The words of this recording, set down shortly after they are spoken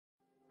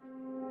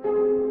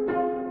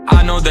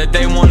know that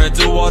they wanna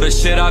do all the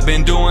shit I've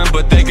been doing,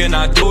 but they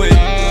cannot do it.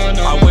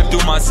 I whip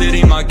through my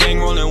city, my gang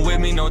rolling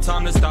with me, no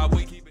time to stop,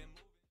 we keep it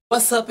moving.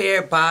 What's up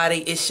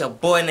everybody, it's your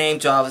boy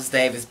named Jarvis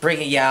Davis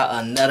bringing y'all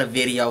another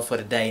video for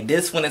today.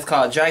 This one is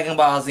called Dragon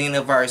Ball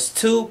Xenoverse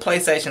 2,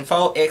 PlayStation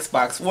 4,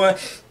 Xbox One,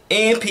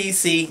 and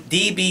PC,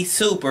 DB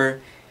Super,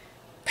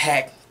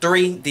 Pack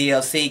 3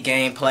 DLC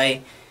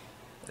gameplay.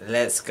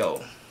 Let's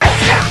go.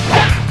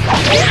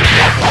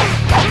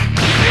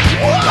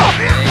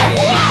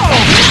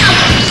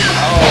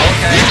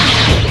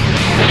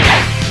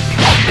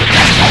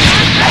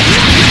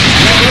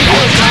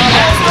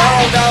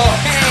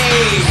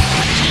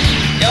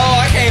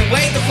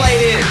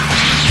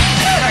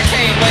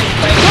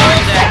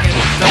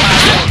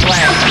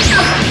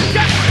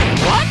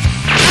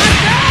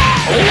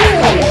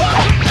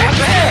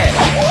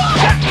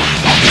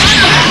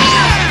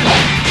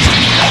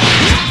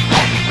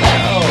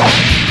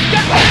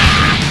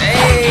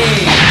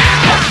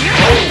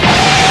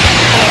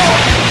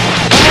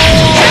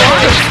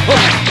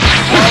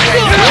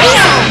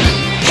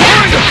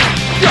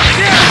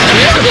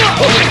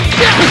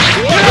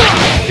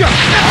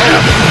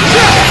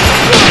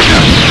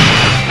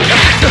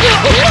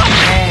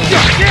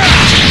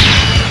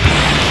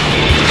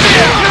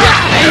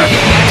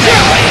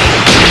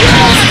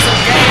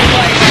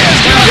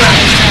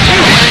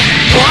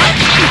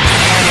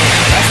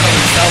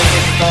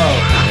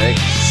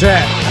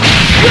 Set.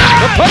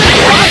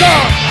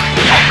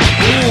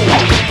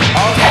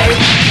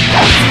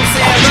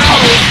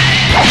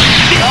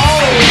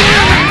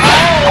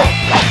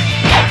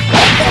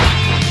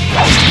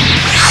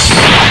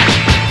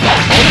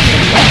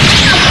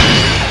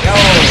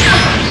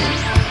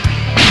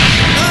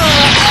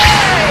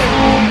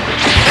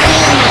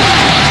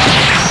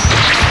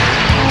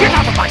 Get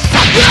out of my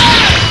sight!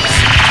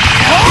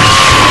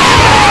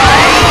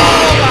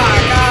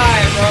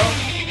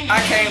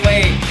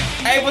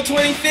 April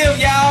 25th,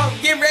 y'all.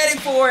 Get ready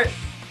for it.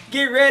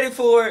 Get ready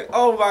for it.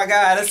 Oh my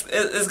god,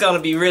 it's gonna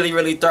be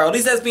really thorough.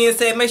 This has being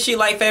said, make sure you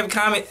like, favorite,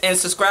 comment, and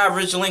subscribe.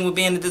 Original link will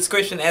be in the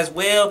description as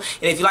well.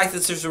 And if you like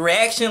this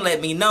reaction,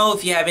 let me know.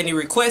 If you have any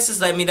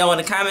requests, let me know in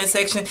the comment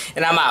section.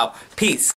 And I'm out. Peace.